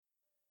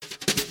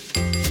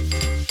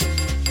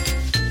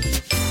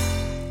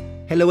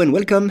Hello and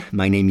welcome,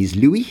 my name is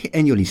Louis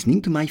and you're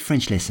listening to my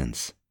French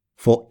lessons.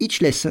 For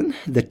each lesson,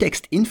 the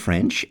text in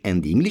French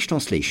and the English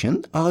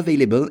translation are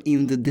available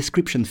in the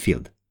description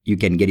field. You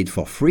can get it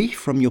for free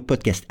from your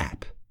podcast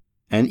app.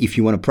 And if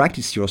you want to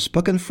practice your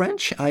spoken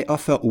French, I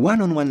offer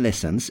one-on-one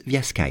lessons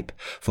via Skype.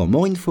 For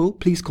more info,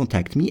 please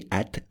contact me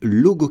at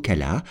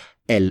logokala,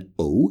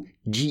 Logokala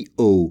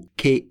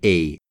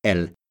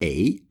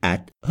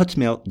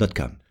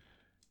 @hotmail.com.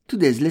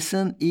 Today's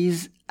lesson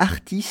is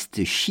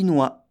artiste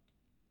chinois.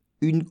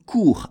 Une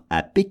cour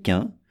à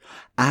Pékin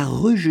a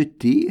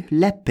rejeté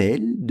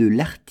l'appel de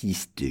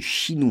l'artiste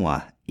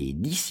chinois et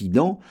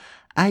dissident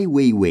Ai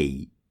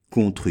Weiwei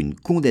contre une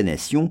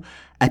condamnation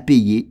à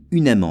payer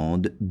une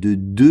amende de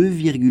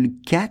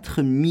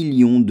 2,4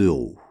 millions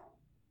d'euros.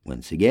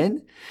 Once again,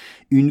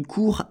 une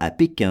cour à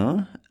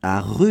Pékin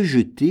a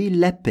rejeté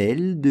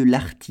l'appel de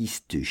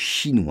l'artiste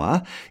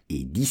chinois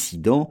et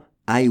dissident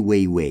Ai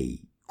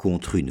Weiwei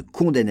contre une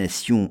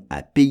condamnation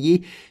à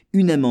payer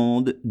une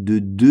amende de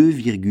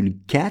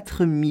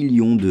 2,4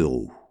 millions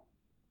d'euros.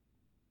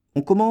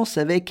 On commence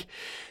avec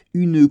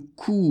une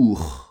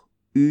cour,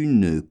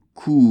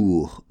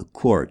 court,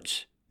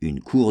 une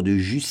cour de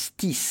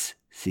justice.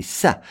 C'est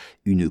ça,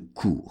 une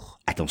cour.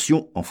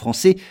 Attention, en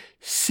français,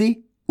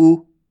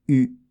 C-O-U-R,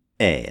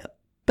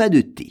 pas de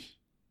T.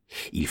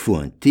 Il faut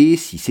un T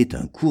si c'est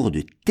un court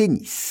de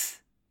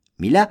tennis.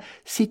 Mais là,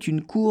 c'est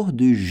une cour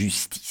de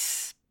justice.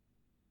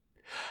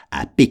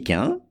 À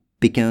Pékin,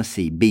 Pékin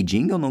c'est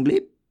Beijing en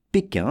anglais,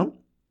 Pékin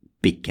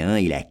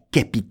est la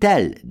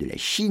capitale de la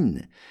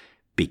Chine.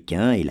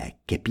 Pékin est la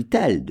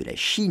capitale de la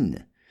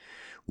Chine.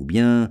 Ou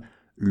bien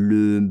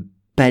le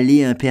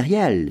palais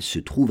impérial se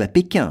trouve à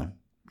Pékin.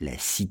 La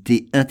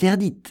cité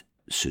interdite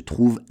se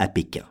trouve à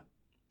Pékin.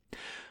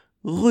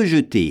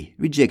 Rejeter,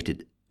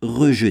 rejected,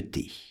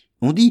 rejeter.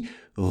 On dit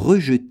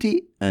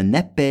rejeter un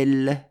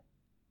appel.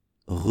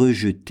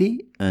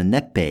 Rejeter un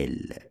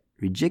appel.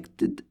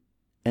 Rejected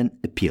an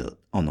appeal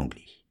en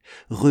anglais.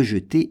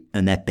 Rejeter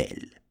un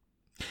appel.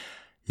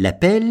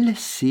 L'appel,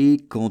 c'est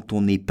quand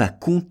on n'est pas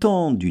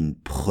content d'une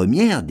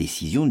première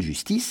décision de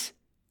justice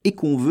et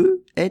qu'on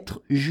veut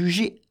être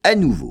jugé à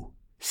nouveau.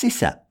 C'est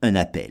ça, un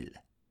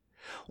appel.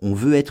 On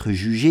veut être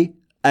jugé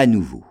à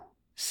nouveau.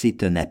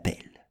 C'est un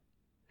appel.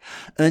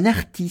 Un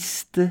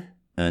artiste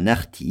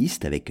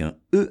avec un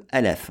E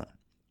à la fin.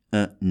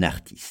 Un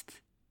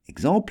artiste.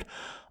 Exemple,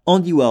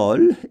 Andy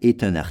Warhol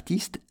est un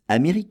artiste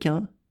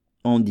américain.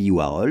 Andy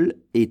Warhol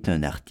est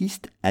un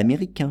artiste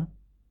américain.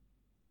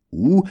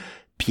 Ou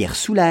Pierre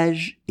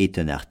Soulages est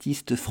un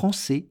artiste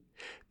français.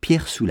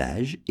 Pierre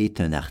Soulages est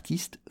un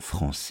artiste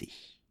français.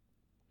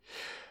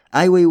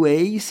 Ai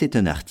Weiwei, c'est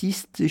un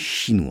artiste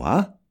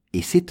chinois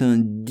et c'est un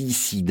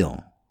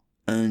dissident.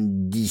 Un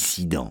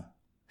dissident.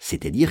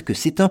 C'est-à-dire que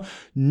c'est un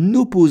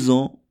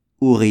opposant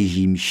au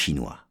régime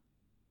chinois.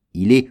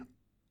 Il est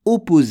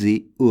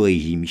opposé au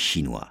régime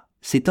chinois.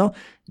 C'est un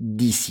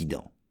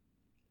dissident.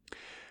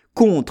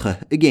 Contre,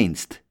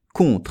 against,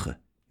 contre,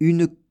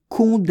 une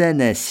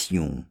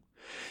condamnation.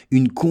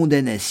 Une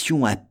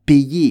condamnation à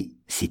payer,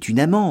 c'est une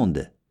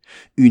amende.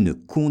 Une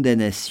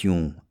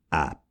condamnation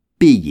à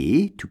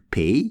payer, to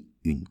pay,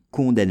 une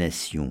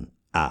condamnation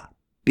à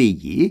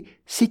payer,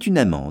 c'est une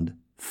amende,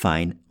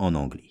 fine en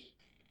anglais.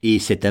 Et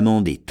cette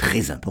amende est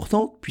très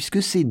importante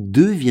puisque c'est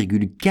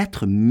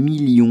 2,4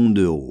 millions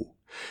d'euros.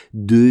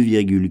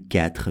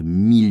 2,4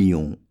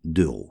 millions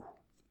d'euros.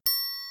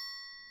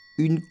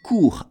 Une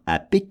cour à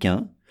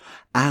Pékin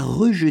a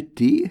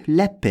rejeté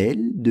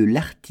l'appel de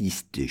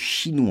l'artiste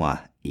chinois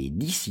et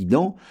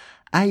dissident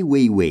Ai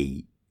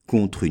Weiwei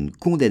contre une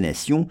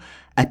condamnation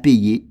à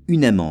payer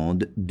une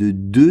amende de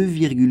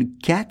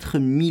 2,4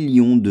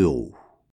 millions d'euros.